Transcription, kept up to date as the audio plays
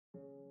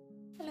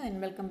and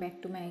welcome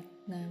back to my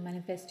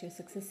Manifest Your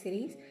Success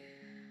series.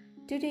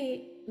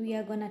 Today we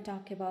are gonna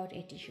talk about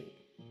attitude.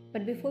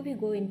 But before we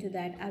go into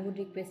that, I would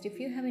request if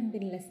you haven't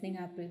been listening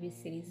our previous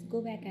series,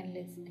 go back and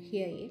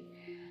hear it.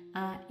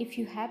 If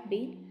you have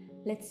been,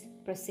 let's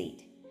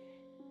proceed.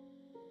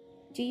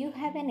 Do you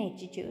have an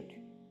attitude?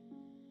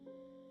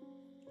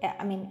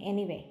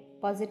 Anyway,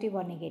 positive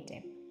or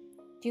negative?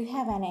 Do you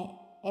have an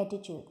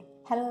attitude?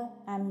 Hello,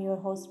 I'm your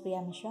host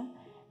Priya Mishra,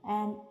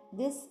 and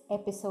this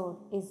episode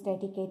is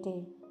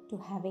dedicated to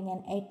having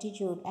an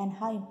attitude and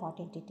how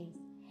important it is.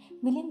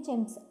 William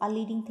James, a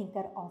leading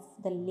thinker of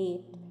the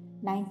late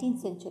 19th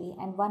century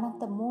and one of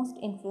the most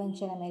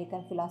influential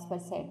American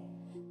philosophers, said,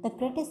 "The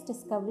greatest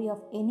discovery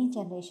of any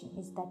generation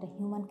is that a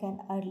human can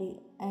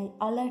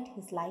alert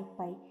his life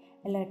by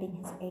alerting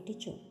his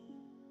attitude."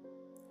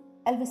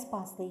 Elvis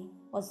Presley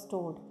was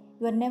told,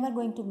 "You are never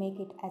going to make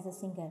it as a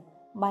singer,"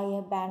 by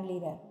a band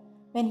leader.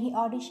 When he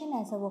auditioned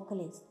as a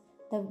vocalist,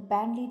 the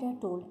band leader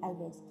told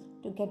Elvis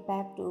to get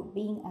back to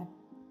being a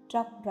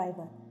truck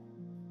driver,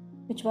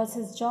 which was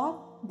his job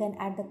then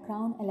at the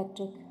Crown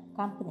Electric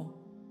Company.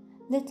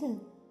 Little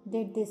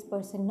did this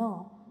person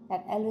know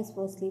that Elvis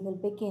Presley will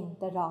begin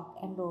the rock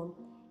and roll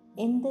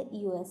in the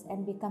US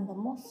and become the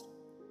most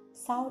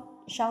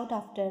sought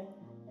after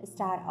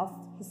star of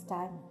his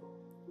time.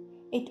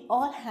 It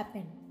all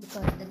happened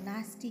because the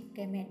nasty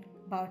comment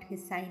about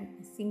his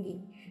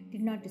singing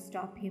did not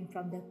stop him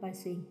from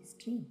pursuing his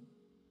dream.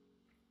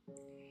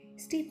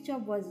 Steve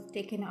Jobs was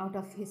taken out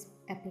of his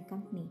Apple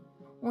company,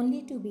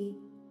 only to be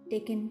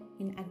taken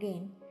in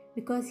again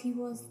because he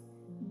was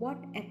what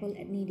Apple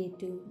needed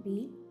to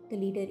be, the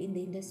leader in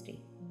the industry.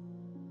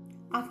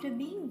 After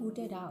being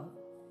booted out,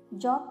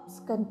 Jobs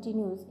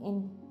continues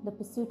in the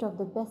pursuit of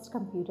the best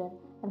computer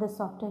and the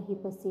software he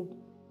perceived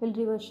will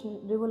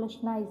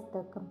revolutionize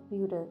the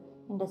computer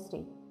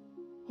industry.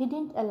 He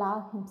didn't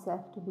allow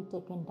himself to be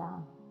taken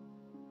down.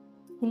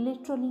 He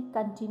literally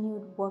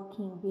continued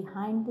working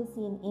behind the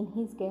scene in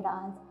his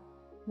garage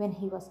when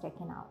he was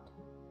taken out.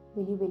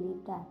 Will you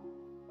believe that?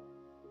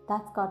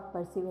 That's called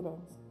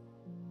perseverance.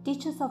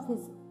 Teachers of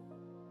his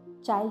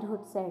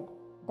childhood said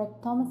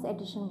that Thomas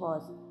Edison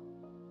was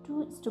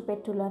too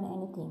stupid to learn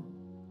anything.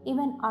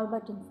 Even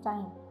Albert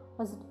Einstein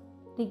was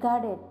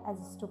regarded as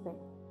stupid.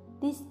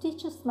 These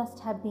teachers must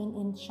have been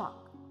in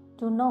shock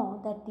to know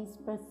that these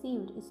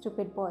perceived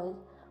stupid boys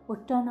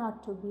would turn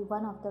out to be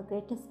one of the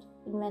greatest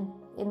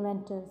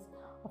inventors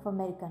of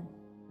America,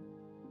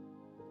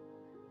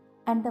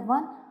 and the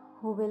one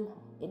who will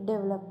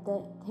develop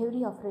the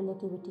theory of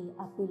relativity,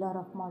 a pillar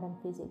of modern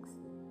physics,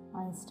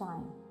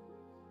 Einstein.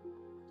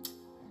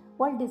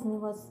 Walt Disney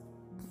was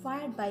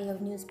fired by a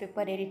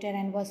newspaper editor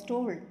and was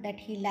told that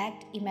he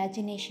lacked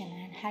imagination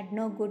and had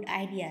no good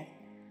ideas.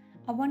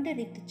 I wonder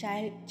if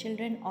the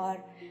children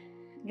or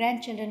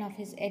grandchildren of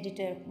his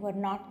editor were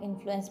not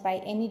influenced by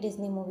any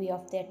Disney movie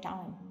of their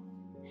time.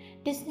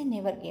 Disney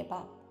never gave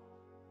up.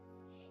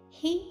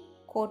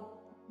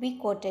 We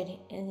quoted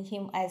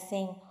him as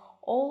saying,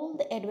 "All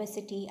the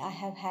adversity I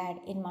have had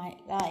in my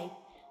life,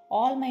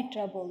 all my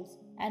troubles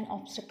and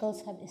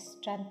obstacles have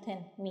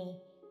strengthened me.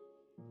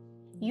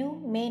 You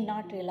may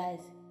not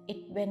realize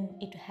it when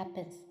it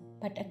happens,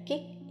 but a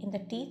kick in the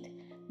teeth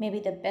may be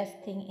the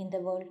best thing in the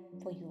world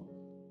for you."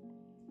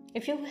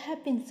 If you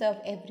have been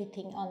served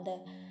everything on the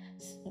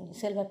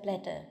silver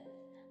platter,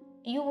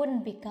 you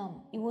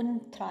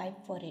wouldn't thrive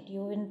for it,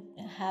 you wouldn't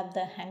have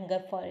the hunger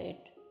for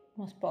it,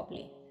 most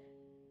probably.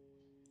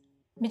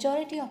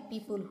 Majority of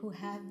people who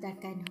have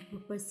that kind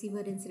of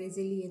perseverance,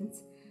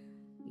 resilience,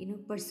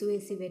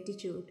 persuasive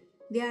attitude,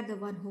 they are the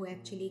one who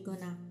actually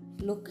gonna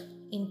look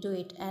into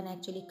it and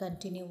actually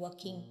continue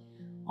working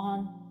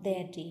on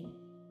their dream.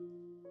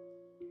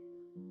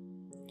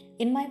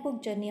 In my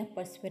book Journey of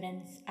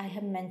Perseverance, I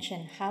have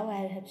mentioned how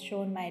I have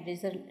shown my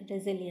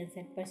resilience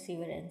and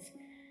perseverance.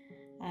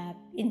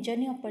 In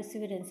Journey of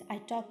Perseverance, I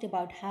talked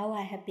about how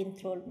I have been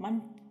thrown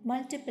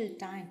multiple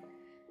times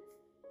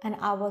and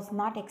I was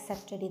not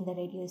accepted in the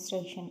radio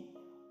station,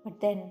 but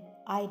then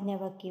I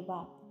never gave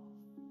up.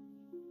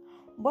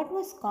 What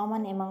was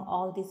common among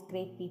all these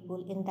great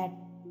people in that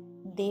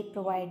they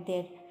provide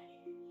their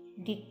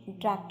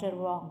detractor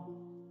wrong?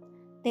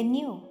 They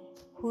knew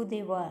who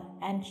they were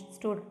and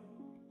stood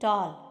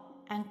tall,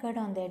 anchored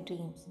on their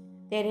dreams.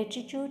 Their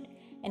attitude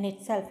in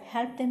itself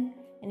helped them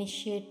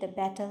initiate the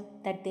battle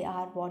that they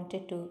are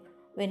wanted to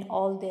win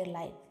all their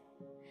life.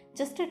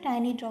 Just a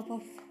tiny drop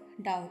of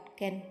doubt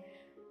can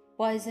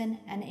poison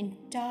an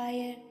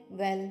entire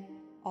well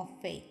of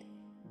faith.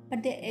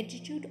 But their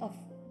attitude of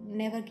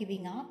never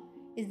giving up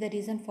is the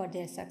reason for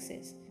their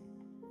success.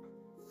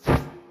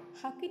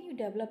 How can you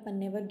develop a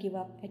never give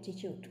up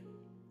attitude?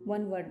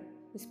 One word: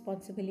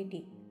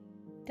 responsibility.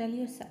 Tell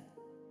yourself,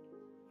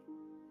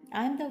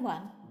 I am the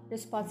one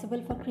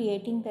responsible for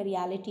creating the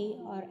reality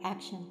or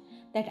action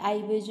that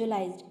I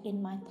visualized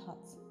in my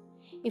thoughts.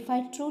 If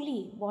I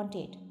truly want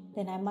it,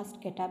 then I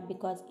must get up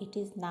because it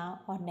is now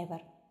or never.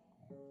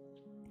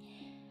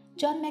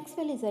 John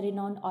Maxwell is a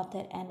renowned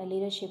author and a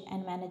leadership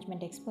and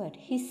management expert.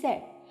 He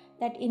said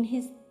that in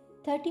his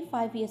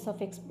 35 years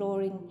of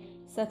exploring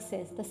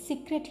success, the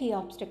secret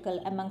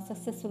obstacle among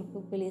successful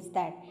people is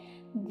that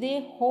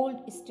they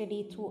hold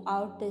steady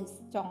throughout the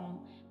storm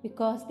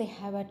because they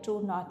have a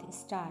true North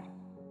Star.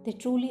 They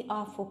truly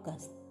are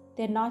focused.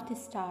 Their North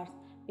Stars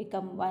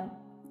become one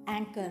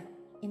anchor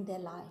in their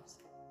lives.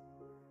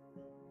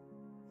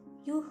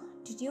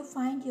 Did you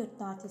find your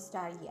North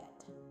Star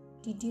yet?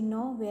 Did you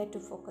know where to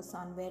focus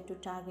on, where to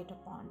target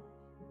upon?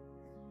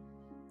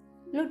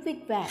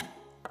 Ludwig van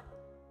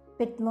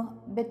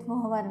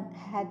Beethoven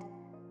had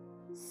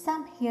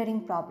some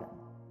hearing problem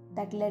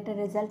that later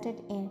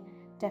resulted in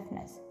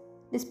deafness.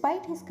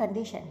 Despite his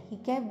condition, he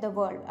gave the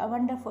world a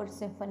wonderful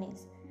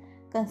symphonies,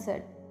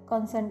 concertos,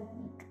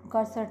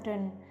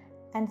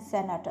 and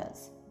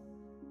sonatas.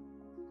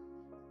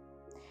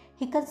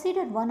 He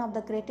considered one of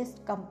the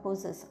greatest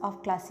composers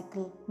of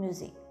classical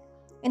music.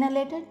 In a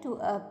letter to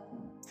a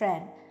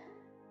friend,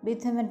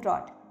 Beethoven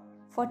wrote,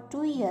 "For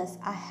 2 years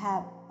I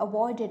have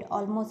avoided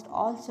almost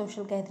all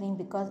social gathering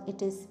because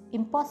it is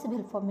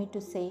impossible for me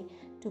to say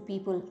to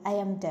people I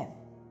am deaf.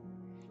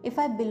 If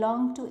I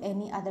belonged to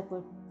any other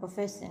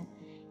profession,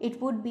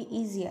 it would be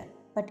easier,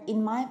 but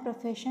in my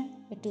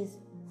profession, it is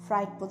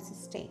frightful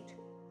state."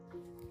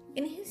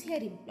 In his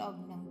hearing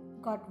problem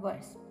got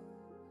worse.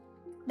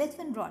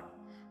 Beethoven wrote,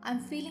 "I'm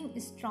feeling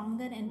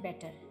stronger and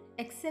better,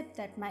 except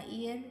that my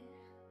ear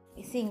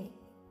sing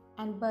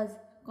and buzz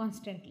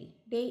constantly,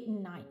 day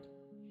and night.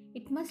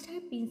 It must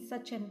have been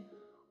such an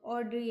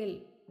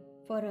ordeal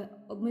for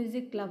a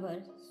music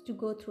lover to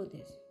go through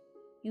this."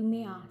 You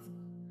may ask,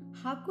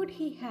 how could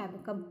he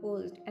have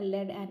composed and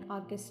led an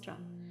orchestra?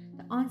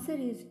 The answer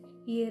is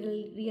he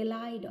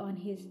relied on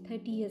his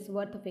 30 years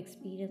worth of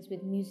experience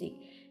with music,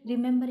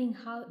 remembering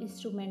how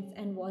instruments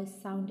and voice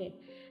sounded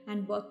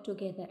and worked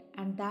together,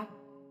 and that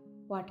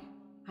what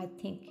I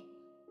think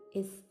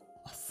is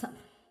awesome.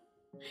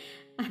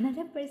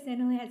 Another person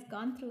who has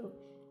gone through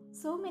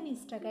so many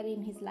struggles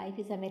in his life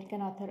is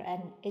American author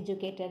and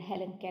educator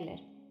Helen Keller.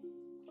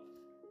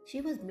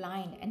 She was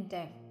blind and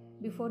deaf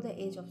before the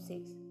age of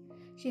 6.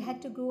 She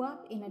had to grow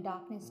up in a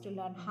darkness to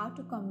learn how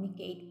to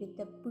communicate with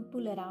the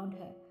people around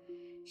her.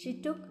 She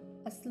took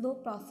a slow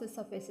process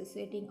of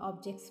associating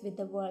objects with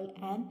the world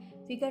and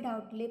figured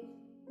out lip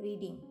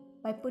reading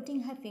by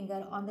putting her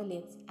finger on the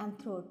lips and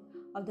throat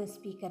of the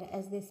speaker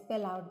as they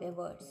spell out their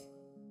words.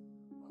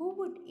 Who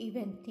would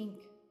even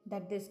think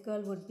that this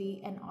girl would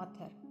be an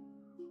author,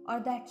 or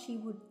that she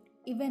would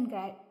even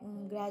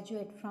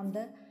graduate from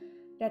the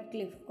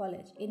Radcliffe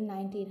College in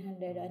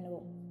 1900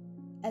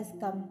 as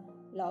cum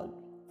laude,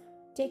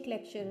 take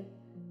lecture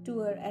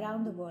tour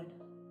around the world?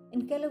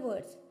 In Keller's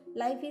words,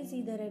 life is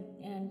either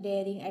a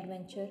daring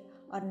adventure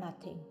or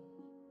nothing.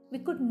 We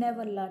could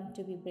never learn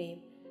to be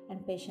brave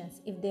and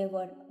patient if there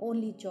were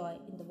only joy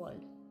in the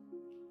world.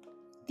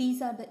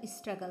 These are the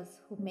struggles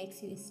who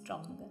makes you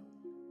stronger,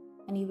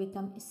 and you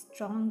become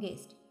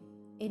strongest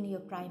in your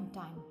prime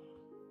time.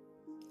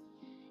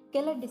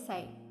 Keller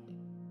decided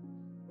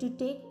to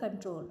take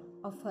control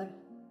of her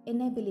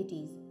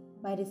inabilities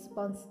by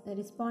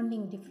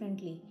responding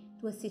differently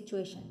to a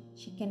situation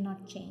she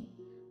cannot change,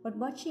 but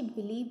what she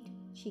believed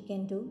she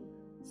can do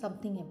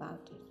something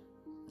about it.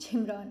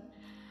 Jim Rohn,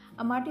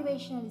 a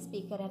motivational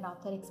speaker and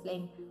author,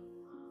 explained,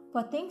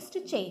 "For things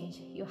to change,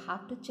 you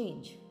have to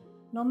change.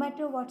 No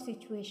matter what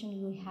situation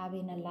you have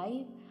in a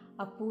life,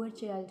 a poor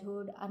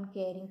childhood,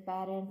 uncaring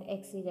parent,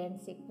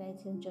 accident,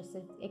 sickness,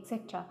 injustice,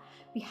 etc.,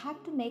 we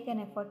have to make an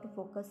effort to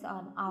focus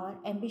on our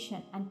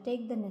ambition and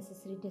take the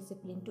necessary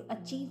discipline to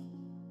achieve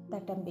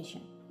that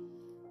ambition.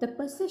 The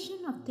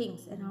perception of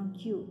things around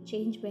you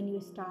change when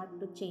you start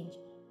to change."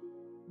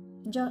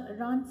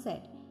 Ron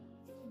said,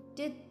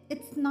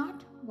 "It's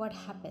not what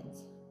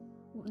happens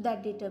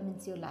that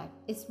determines your life,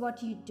 it's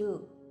what you do."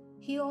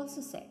 He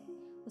also said,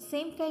 "The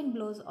same kind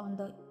blows on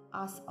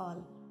us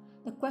all.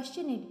 The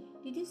question is,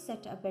 did you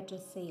set a better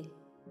sail?"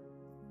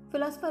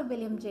 Philosopher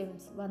William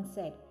James once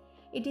said,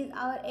 "It is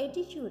our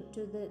attitude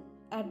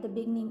at the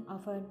beginning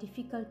of a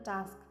difficult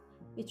task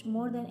which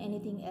more than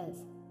anything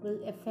else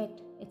will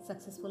affect its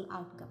successful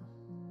outcome."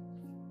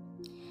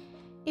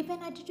 If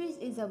an attitude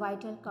is a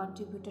vital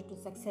contributor to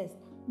success,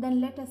 then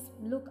let us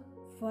look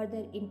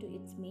further into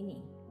its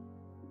meaning.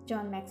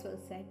 John Maxwell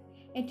said,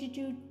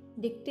 "Attitude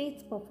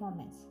dictates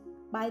performance."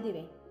 By the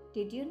way,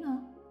 did you know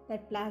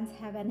that plants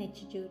have an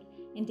attitude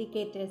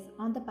indicators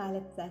on the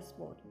pilot's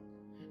dashboard?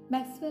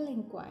 Maxwell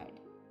inquired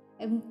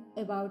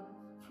about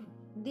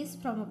this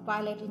from a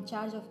pilot in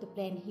charge of the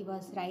plane he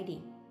was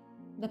riding.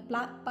 The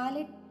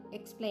pilot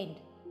explained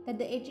that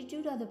the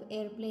attitude of the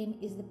airplane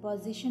is the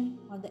position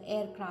of the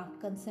aircraft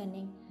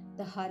concerning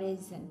the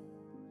horizon.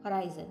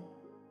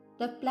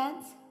 The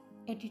plant's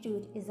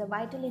attitude is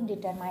vital in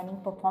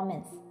determining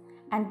performance,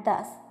 and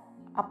thus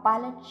a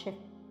pilot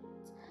shifts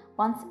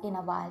once in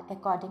a while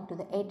according to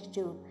the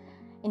attitude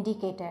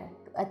indicator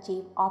to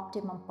achieve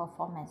optimum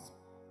performance.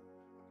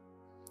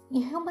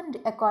 In human,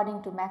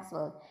 according to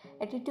Maxwell,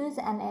 attitude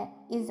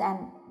is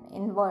an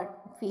inward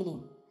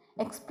feeling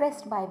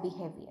expressed by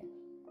behavior.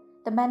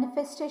 The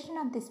manifestation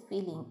of this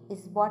feeling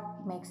is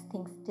what makes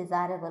things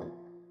desirable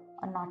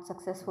or not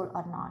successful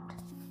or not.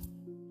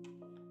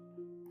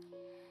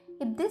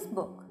 In this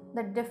book,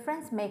 The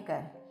Difference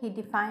Maker, he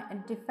defined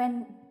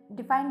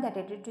that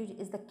attitude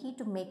is the key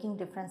to making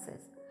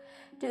differences.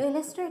 To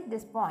illustrate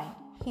this point,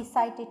 he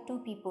cited two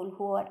people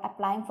who were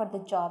applying for the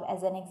job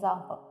as an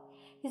example.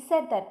 He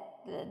said that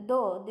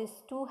though these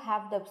two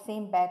have the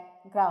same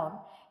background,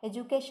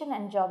 education,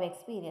 and job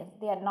experience,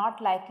 they are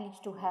not likely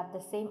to have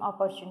the same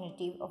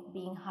opportunity of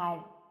being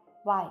hired.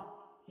 Why?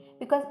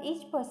 Because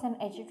each person's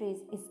attitude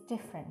is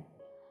different.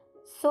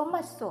 So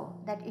much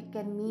so that it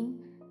can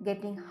mean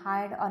getting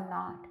hired or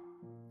not.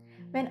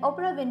 When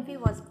Oprah Winfrey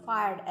was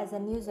fired as a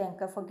news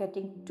anchor for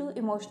getting too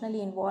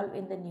emotionally involved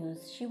in the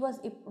news she was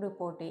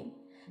reporting,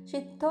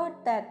 she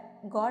thought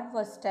that God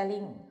was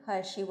telling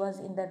her she was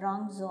in the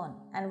wrong zone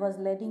and was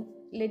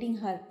leading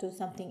her to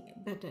something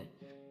better.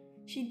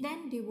 She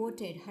then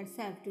devoted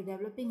herself to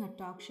developing a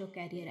talk show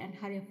career, and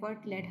her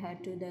effort led her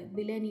to the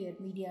billionaire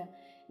media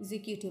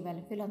executive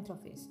and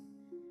philanthropist.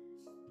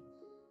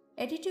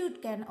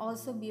 Attitude can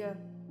also be a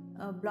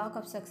block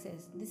of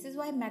success. This is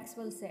why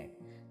Maxwell said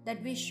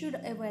that we should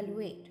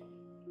evaluate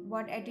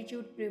what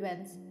attitude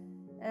prevents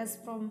us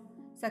from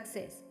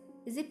success.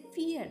 Is it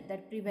fear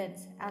that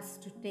prevents us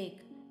to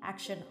take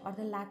action, or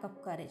the lack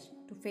of courage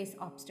to face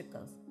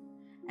obstacles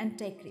and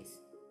take risks?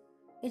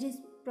 It is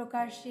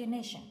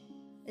procrastination.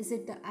 Is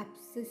it the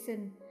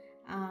absence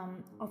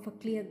of a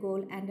clear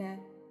goal and a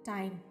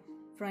time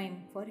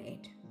frame for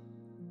it?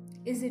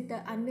 Is it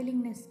the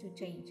unwillingness to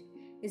change?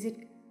 Is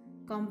it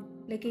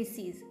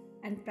complicacies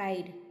and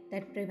pride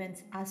that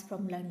prevents us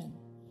from learning?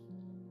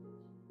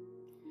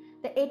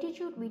 The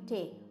attitude we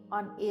take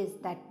on is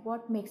that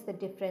what makes the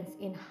difference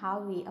in how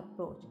we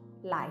approach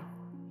life.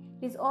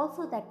 It is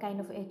also that kind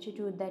of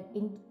attitude that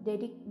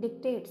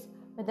dictates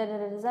whether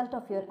the result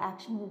of your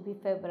action will be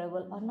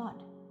favorable or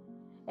not.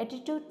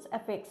 Attitudes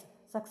affects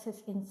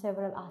success in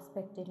several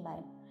aspects in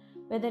life,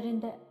 whether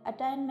in the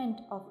attainment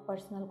of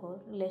personal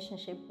goal,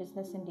 relationship,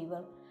 business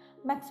endeavor.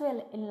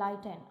 Maxwell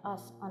enlightened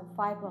us on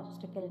 5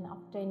 obstacles in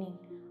obtaining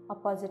a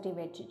positive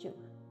attitude.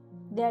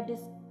 They are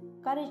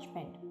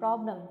discouragement,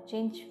 problem,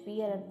 change,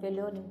 fear, and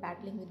failure. In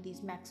battling with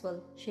these,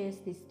 Maxwell shares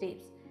these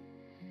tips.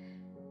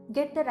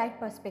 Get the right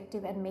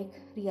perspective and make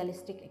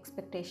realistic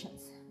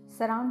expectations.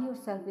 Surround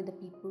yourself with the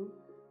people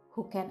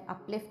who can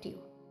uplift you.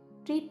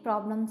 Treat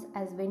problems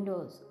as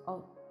windows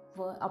of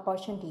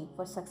opportunity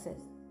for success.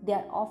 They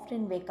are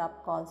often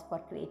wake-up calls for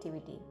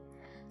creativity.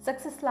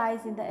 Success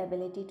lies in the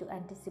ability to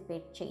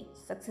anticipate change.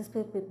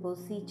 Successful people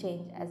see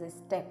change as a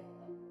step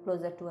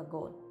closer to a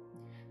goal.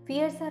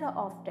 Fears are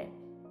often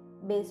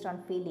based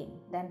on feeling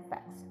than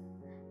facts.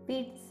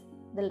 Feeds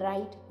the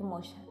right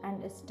emotion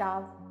and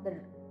starve the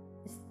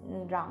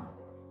wrong.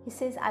 He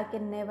says, I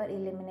can never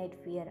eliminate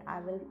fear.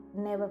 I will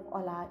never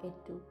allow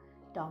it to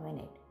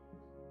dominate.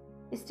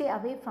 Stay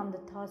away from the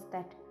thoughts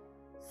that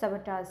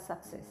sabotage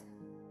success.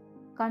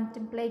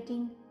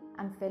 Contemplating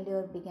and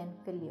failure begin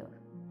failure.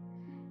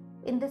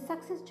 In the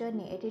success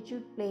journey,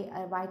 attitude play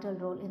a vital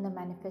role in the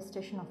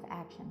manifestation of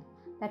action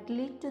that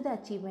lead to the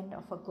achievement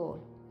of a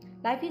goal.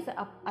 Life is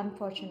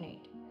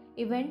unfortunate.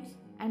 Events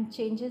and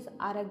changes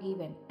are a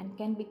given and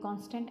can be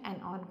constant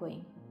and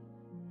ongoing.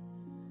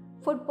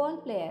 Football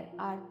players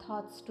are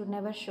taught to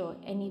never show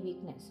any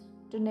weakness,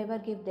 to never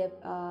give their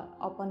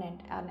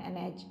opponent an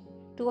edge,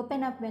 to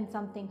open up when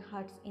something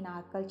hurts. In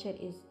our culture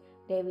is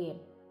trivial.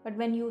 But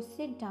when you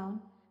sit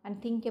down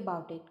and think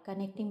about it,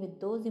 connecting with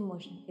those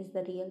emotions is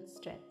the real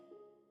strength.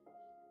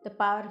 The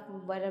power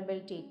of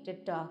vulnerability.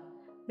 TED Talk.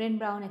 Brené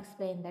Brown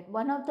explained that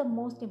one of the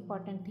most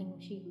important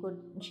things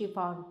she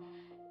found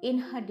in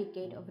her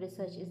decade of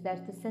research is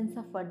that the sense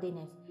of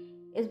worthiness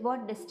is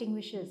what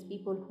distinguishes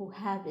people who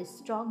have a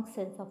strong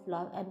sense of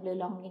love and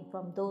belonging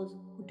from those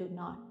who do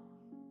not,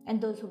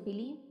 and those who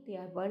believe they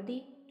are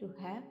worthy to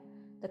have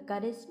the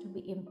courage to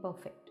be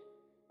imperfect.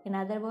 In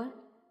other words,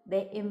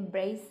 they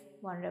embrace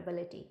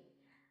vulnerability.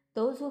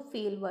 Those who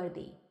feel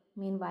worthy,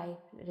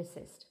 meanwhile,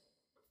 resist.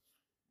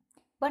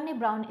 Brené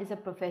Brown is a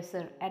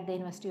professor at the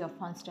University of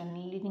Houston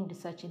leading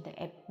research in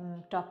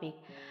the topic.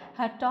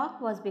 Her talk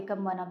was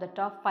become one of the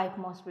top 5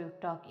 most viewed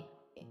talk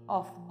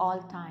of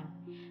all time.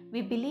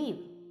 We believe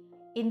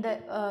in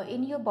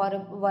your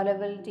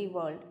vulnerability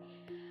world,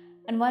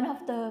 and one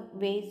of the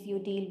ways you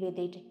deal with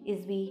it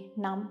is we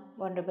numb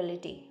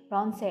vulnerability.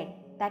 Brown said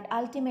that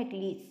ultimately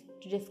leads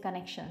to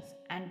disconnections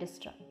and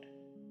destruct.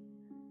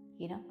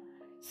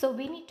 So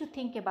we need to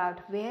think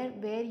about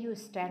where you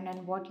stand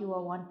and what you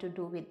want to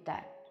do with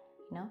that.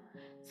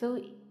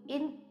 So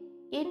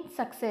in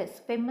success,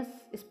 famous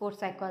sports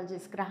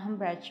psychologist Graham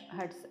Bradshaw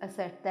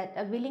asserts that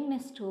a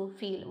willingness to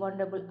feel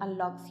vulnerable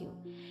unlocks you.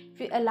 If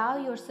you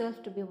allow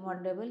yourself to be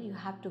vulnerable, you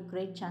have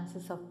great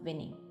chances of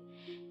winning.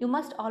 You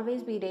must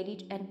always be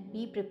ready and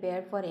be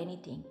prepared for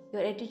anything.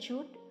 Your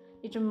attitude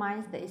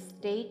determines the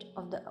state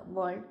of the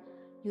world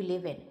you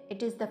live in.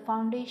 It is the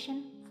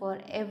foundation for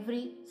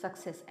every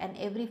success and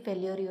every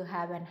failure you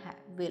have and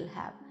will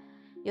have.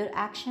 Your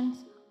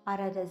actions are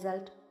a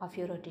result of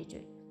your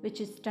attitude, which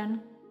is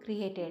done,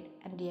 created,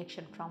 and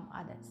reaction from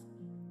others.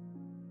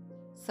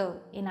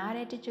 So, in our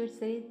attitude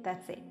series,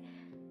 that's it.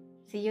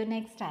 See you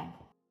next time.